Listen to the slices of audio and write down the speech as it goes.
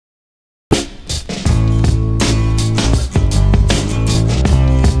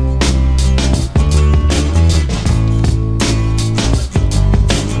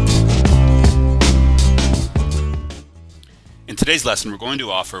today's lesson, we're going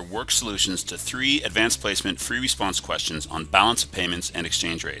to offer work solutions to 3 advanced placement free response questions on balance of payments and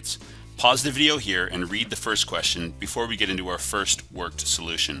exchange rates. Pause the video here and read the first question before we get into our first worked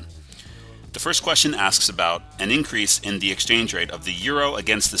solution. The first question asks about an increase in the exchange rate of the euro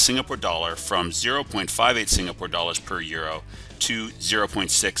against the Singapore dollar from 0.58 Singapore dollars per euro to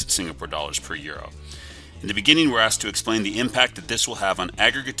 0.6 Singapore dollars per euro. In the beginning, we're asked to explain the impact that this will have on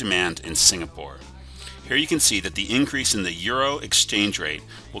aggregate demand in Singapore. Here you can see that the increase in the euro exchange rate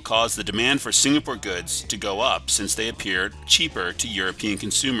will cause the demand for Singapore goods to go up since they appear cheaper to European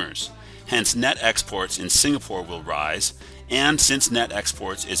consumers. Hence, net exports in Singapore will rise, and since net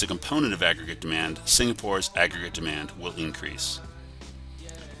exports is a component of aggregate demand, Singapore's aggregate demand will increase.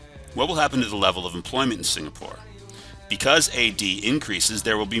 What will happen to the level of employment in Singapore? Because AD increases,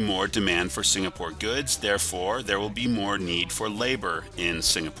 there will be more demand for Singapore goods, therefore there will be more need for labor in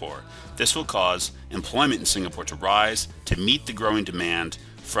Singapore. This will cause employment in Singapore to rise to meet the growing demand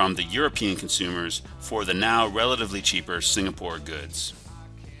from the European consumers for the now relatively cheaper Singapore goods.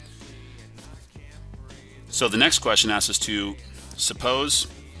 So the next question asks us to suppose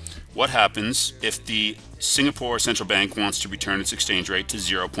what happens if the Singapore Central Bank wants to return its exchange rate to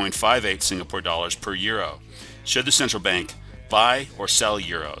 0.58 Singapore dollars per euro. Should the central bank buy or sell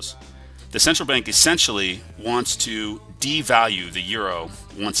euros? The central bank essentially wants to devalue the euro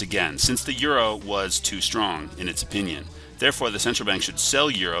once again, since the euro was too strong in its opinion. Therefore, the central bank should sell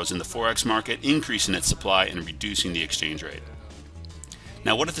euros in the forex market, increasing its supply and reducing the exchange rate.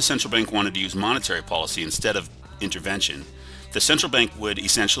 Now, what if the central bank wanted to use monetary policy instead of intervention? The central bank would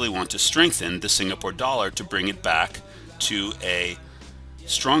essentially want to strengthen the Singapore dollar to bring it back to a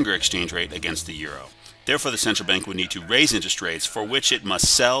stronger exchange rate against the euro. Therefore, the central bank would need to raise interest rates, for which it must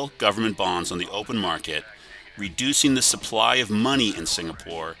sell government bonds on the open market, reducing the supply of money in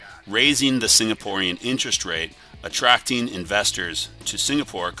Singapore, raising the Singaporean interest rate, attracting investors to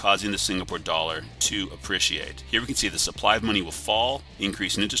Singapore, causing the Singapore dollar to appreciate. Here we can see the supply of money will fall,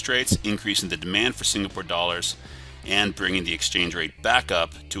 increasing interest rates, increasing the demand for Singapore dollars, and bringing the exchange rate back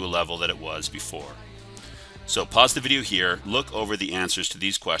up to a level that it was before. So pause the video here, look over the answers to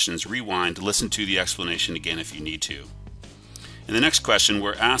these questions, rewind, listen to the explanation again if you need to. In the next question,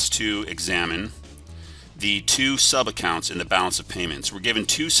 we're asked to examine the 2 sub-accounts in the balance of payments. We're given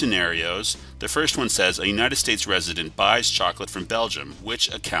 2 scenarios. The first one says a United States resident buys chocolate from Belgium.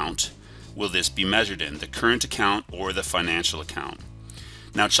 Which account will this be measured in, the current account or the financial account?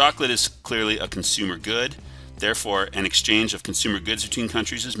 Now, chocolate is clearly a consumer good. Therefore, an exchange of consumer goods between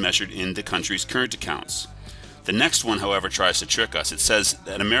countries is measured in the country's current accounts. The next one, however, tries to trick us. It says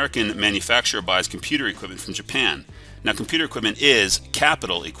that an American manufacturer buys computer equipment from Japan. Now, computer equipment is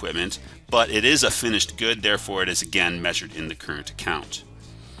capital equipment, but it is a finished good, therefore it is again measured in the current account.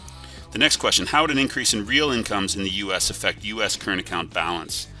 The next question, how would an increase in real incomes in the U.S. affect U.S. current account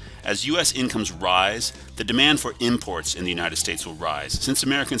balance? As U.S. incomes rise, the demand for imports in the United States will rise, since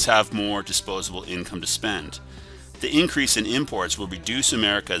Americans have more disposable income to spend. The increase in imports will reduce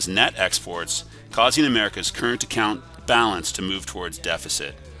America's net exports, causing America's current account balance to move towards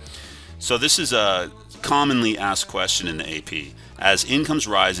deficit. So this is a commonly asked question in the AP. As incomes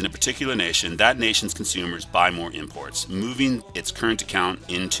rise in a particular nation, that nation's consumers buy more imports, moving its current account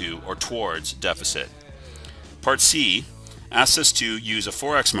into or towards deficit. Part C asks us to use a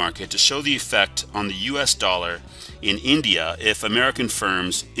forex market to show the effect on the US dollar in India if American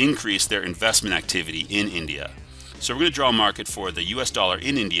firms increase their investment activity in India. So we're going to draw a market for the US dollar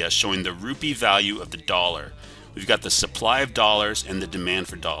in India, showing the rupee value of the dollar. We've got the supply of dollars and the demand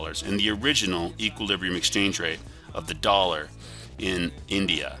for dollars, and the original equilibrium exchange rate of the dollar in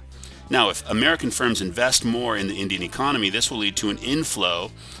India. Now, if American firms invest more in the Indian economy, this will lead to an inflow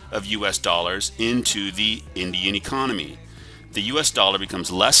of US dollars into the Indian economy. The US dollar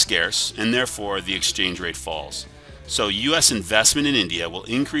becomes less scarce, and therefore the exchange rate falls. So US investment in India will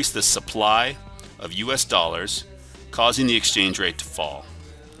increase the supply of US dollars, causing the exchange rate to fall.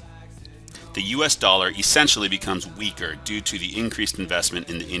 The US dollar essentially becomes weaker due to the increased investment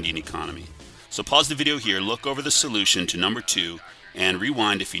in the Indian economy. So pause the video here, look over the solution to number 2, and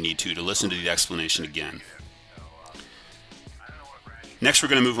rewind if you need to listen to the explanation again. Next, we're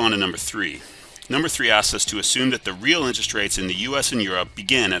going to move on to number 3. Number 3 asks us to assume that the real interest rates in the US and Europe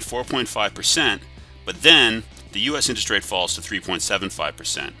begin at 4.5%, but then the US interest rate falls to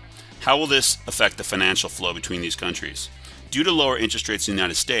 3.75%. How will this affect the financial flow between these countries? Due to lower interest rates in the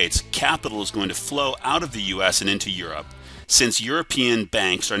United States, capital is going to flow out of the US and into Europe, since European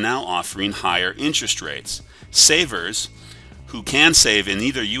banks are now offering higher interest rates. Savers who can save in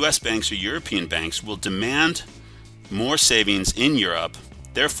either US banks or European banks will demand more savings in Europe.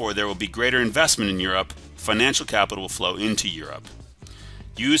 Therefore, there will be greater investment in Europe financial capital will flow into Europe.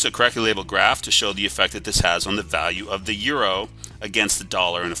 Use a correctly labeled graph to show the effect that this has on the value of the euro against the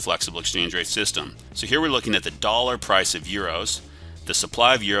dollar in a flexible exchange rate system. So here we're looking at the dollar price of euros, the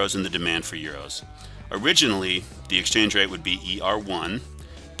supply of euros, and the demand for euros. Originally, the exchange rate would be ER1,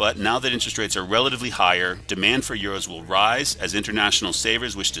 but now that interest rates are relatively higher, demand for euros will rise as international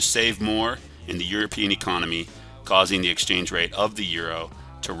savers wish to save more in the European economy, causing the exchange rate of the euro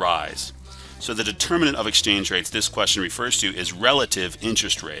to rise. So the determinant of exchange rates this question refers to is relative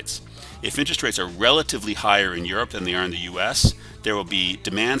interest rates. If interest rates are relatively higher in Europe than they are in the US, there will be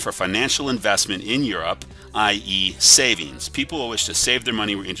demand for financial investment in Europe, i.e. savings. People will wish to save their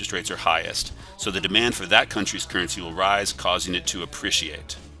money where interest rates are highest. So the demand for that country's currency will rise, causing it to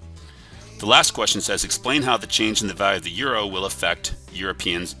appreciate. The last question says, explain how the change in the value of the euro will affect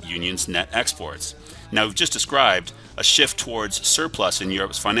European Union's net exports. Now, we've just described a shift towards surplus in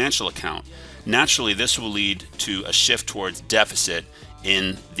Europe's financial account. Naturally, this will lead to a shift towards deficit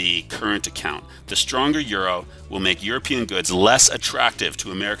in the current account. The stronger euro will make European goods less attractive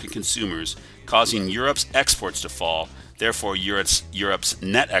to American consumers, causing Europe's exports to fall. Therefore, Europe's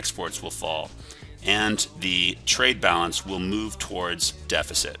net exports will fall, and the trade balance will move towards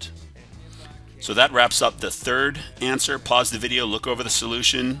deficit. So that wraps up the third answer. Pause the video, look over the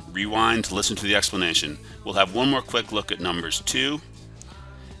solution, rewind, listen to the explanation. We'll have one more quick look at numbers 2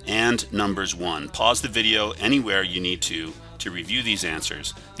 and numbers 1. Pause the video anywhere you need to review these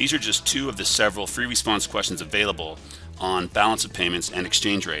answers. These are just 2 of the several free response questions available on balance of payments and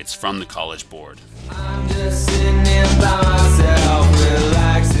exchange rates from the College Board. I'm just sitting here by myself,